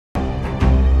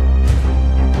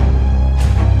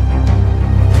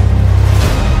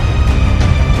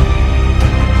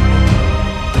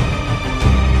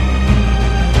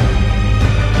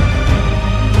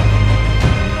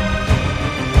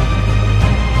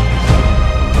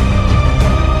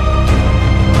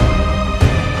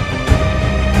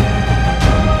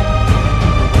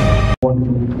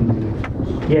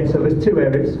Yeah, so there's two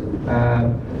areas.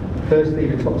 Firstly,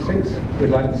 the top six.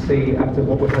 We'd like to see, after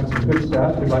what we've had some good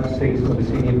start, we'd like to see some of the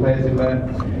senior players in there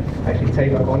actually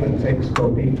take that on and take the score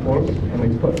beat for us. And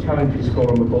we've put a challenging score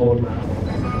on the board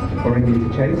for India to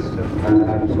chase.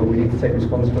 So we need to take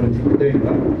responsibility for doing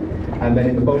that. And then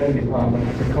in the bowling department,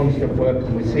 it's a constant work,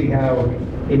 and we see how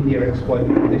India exploit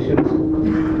the conditions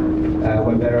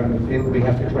when they're out in the field. We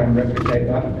have to try and replicate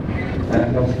that.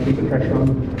 And also keep the pressure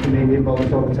on the Indian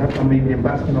bowlers all the time, on the Indian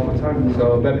batsmen all the time.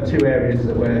 So there are two areas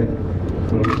that we're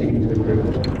seeking to improve.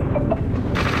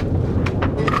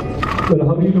 Well,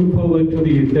 how do you look forward to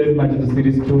the third match of the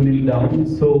series, 2-0 down?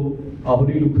 So how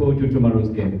do you look forward to tomorrow's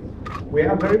game? We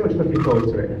are very much looking forward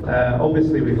to it.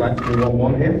 Obviously, we'd like to do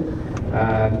 1-1 here,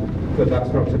 but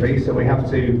that's not to be. So we have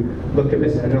to look at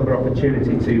this as another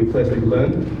opportunity to firstly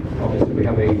learn. Obviously, we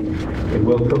have a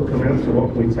World Cup coming up, so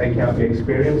what can we take out of the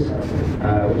experience,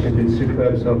 which has been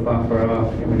superb so far for our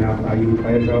young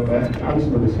players out there, and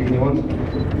some of the senior ones.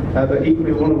 But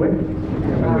equally, we want to win.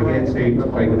 And we're here to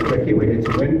play good cricket, we're here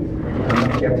to win, and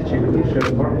that's the attitude that we'll show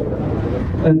tomorrow.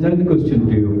 And another question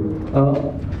to you.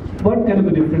 What kind of a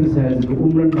difference has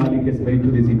Umran Malik has made to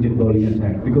this Indian bowling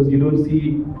attack? Because you don't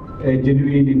see a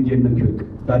genuine Indian quick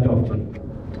that often.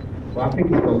 Well, I think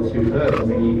he's bowled superb. I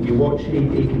mean, you watch, he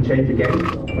can change a game.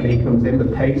 When he comes in, the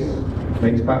pace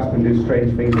makes batsmen do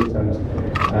strange things at times.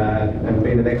 And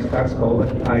being an ex-fast bowler,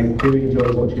 I do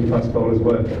enjoy watching fast bowlers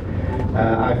work.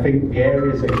 I think the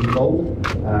areas that he's bowled,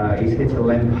 he's hit a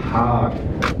length hard.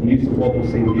 He used the wobble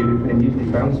seam beautifully and used his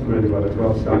bounce really well as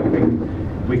well. So I think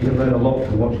we can learn a lot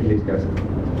from watching these guys.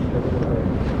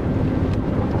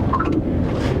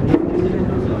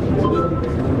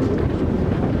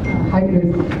 Hi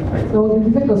Chris. So this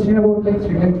is a question about like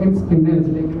Sri Lankan spinners.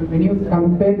 Like when you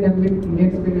compare them with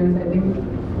Indian spinners, I think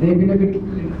they've been a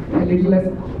little less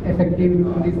effective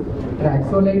on this track.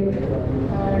 So like,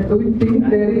 do we think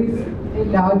there is a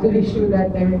larger issue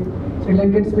that Sri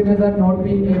Lankan spinners are not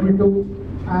being able to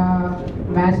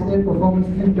match their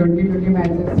performances in 2020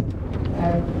 matches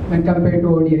when compared to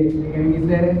ODIs? Like, I mean, is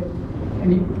there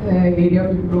any area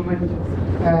of improvement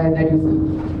that you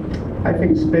see? I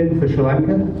think spin for Sri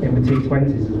Lanka in the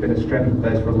T20s has been a strength of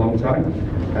theirs for a long time.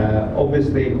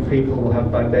 Obviously, people will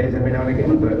have bad days every now and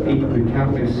again, but equally we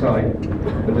can't lose sight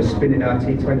that the spin in our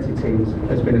T20 teams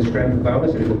has been a strength of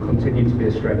ours, and it will continue to be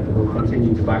a strength, and we'll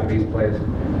continue to back these players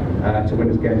to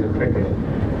win us games of cricket.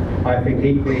 I think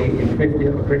equally in 50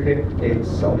 over cricket,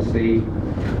 it's obviously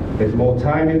there's more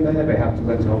time in there, they have to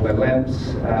learn to hold their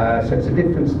lengths, so it's a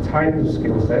different type of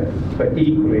skill set, but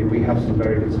equally we have some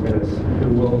very good spinners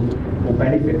who will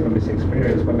benefit from this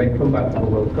experience. When they come back to the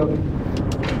World Cup,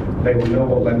 they will know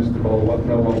what lengths to bowl,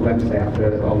 know what lengths they have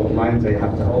to, or what lines they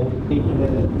have to hold. Even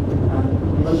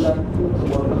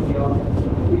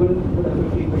with the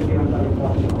 50-20 and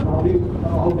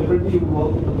how differently you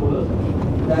work with the bowlers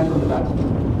than with the batsmen?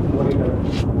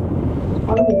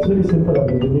 I think it's very simple. I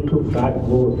mean, you need to back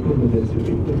both in the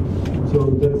density. So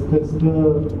that's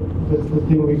the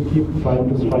thing we keep trying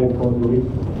to strive for. We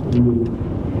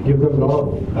give them a lot of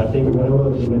batting whenever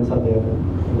the nets are there.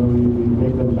 We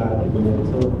make them bat at the net.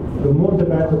 So the more they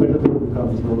bat, the better they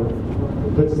become. So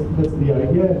that's the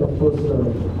idea. And of course,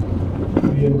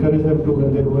 we encourage them to,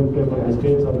 when they go and play for the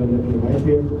states or when they play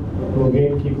IPL, to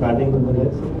again keep batting on the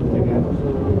nets if they can.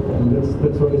 And that's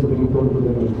what is being told to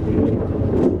them.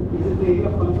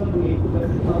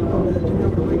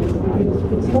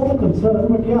 It's not a concern,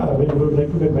 but yeah, I mean, we would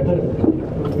like to get better at it.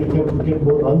 We can get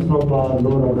more runs from our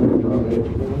lower order.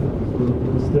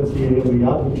 That's the area we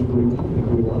are looking to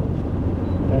improve on.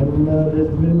 And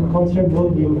there's been constant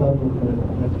work being done on that.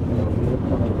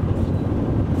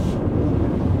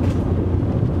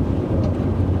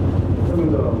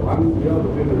 One year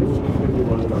between the two T20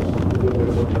 World Cups, there were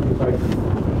about 35 teams.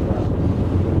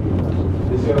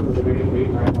 This year was a very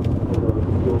great time for the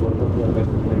World Cup, we are less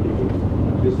than 20 games.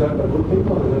 Is that a good thing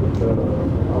or is it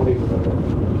how do you look at that?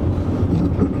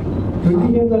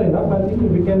 20 games are enough. I think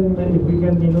if we can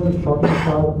shorten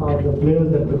the players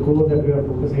that the core that we are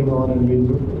focusing on, and we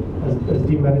do as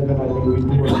team management, I think we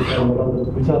do understand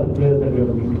which are the players that we are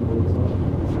looking to focus on.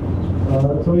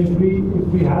 So if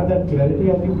we have that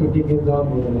clarity, I think 20 games are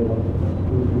more than enough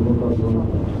to work on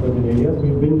certain areas.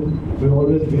 We've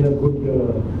always been a good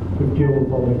 50 over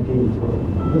format team. So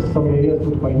just some areas to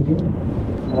fine tune,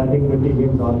 and I think 20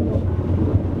 games are enough.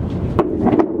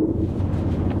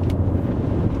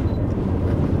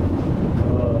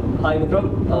 Hi, Vikram.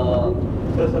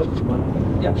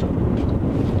 Yeah, sure.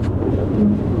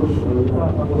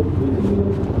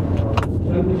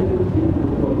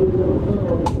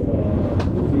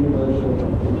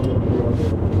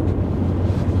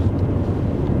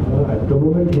 At the moment,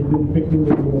 moment he's been picked in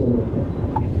the team.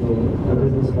 So that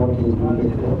is the slot he was being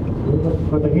picked for.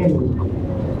 But again,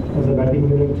 as a batting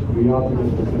unit, we are to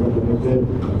get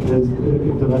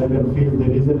if the manager feels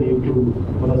there is a need to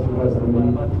put us to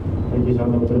somebody like Ishan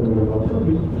outside the middle,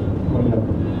 we might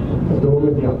happen. At the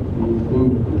moment, yeah, he's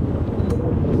doing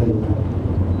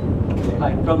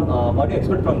Hi, what do you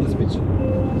expect from this pitch?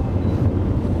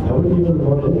 I haven't even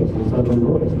known it actually, so I don't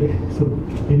know actually. So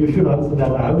you should answer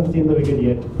that. I haven't seen the wicket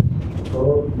yet.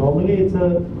 So normally it's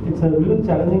a little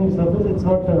challenging surface. It's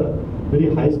not a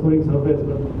very high scoring surface,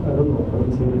 but I don't know. I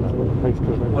haven't seen it.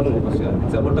 One more question.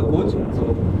 It's about the coach. So,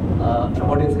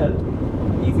 about his health.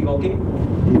 Is he okay?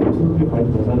 He's absolutely fine.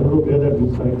 I don't know where that blue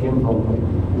sky came from.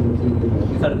 He's absolutely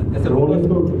fine. There's a The role is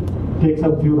rumor. to take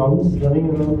some few rounds running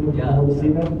around. Yeah. You want to see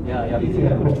that? Yeah, we see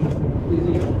that.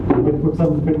 You can put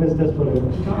some fitness test for him.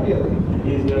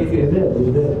 He's there.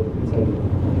 Inside.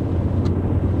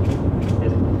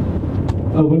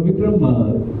 Well, Vikram,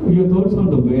 your thoughts on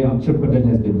the way Akshar Patel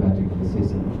has been batting this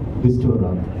season, this tour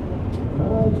round?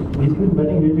 He's been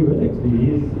batting really well actually.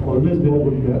 He's always been a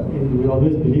good player. We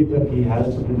always believe that he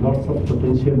has lots of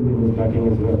potential in his batting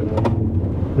as well.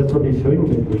 That's what he's showing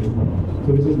lately.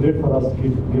 So which is great for us. As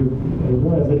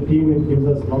a team, it gives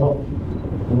us a lot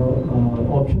of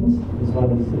options as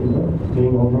far as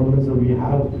playing all-rounders. So we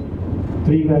have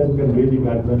three guys who can really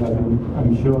bat well.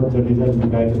 I'm sure Jadeja will be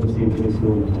back at the same very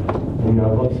soon. And we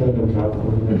have Akshar and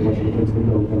Rahul and Washington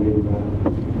who can really bat.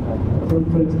 So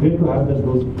it's great to have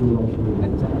those two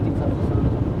options.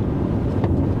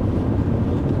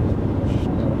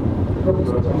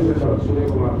 Surya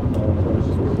Kumar,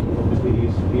 obviously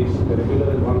he's regular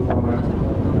in one format.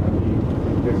 He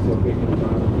gets the occasional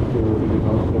chance to really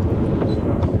bounce from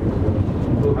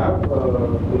to have the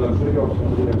luxury of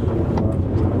somebody like Surya Kumar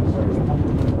on the side.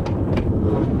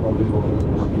 Probably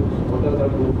what does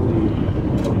that do for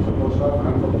the support staff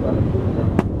and for the batting?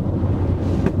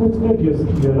 It's great.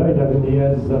 You're right. I mean, he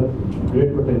has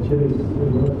great potential. He's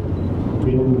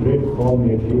been in great form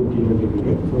lately in T20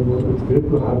 cricket. So it's great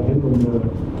to have him in the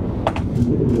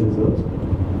reserves.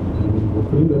 And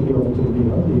hopefully, when the opportunity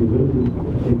comes, he will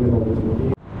take that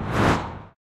opportunity.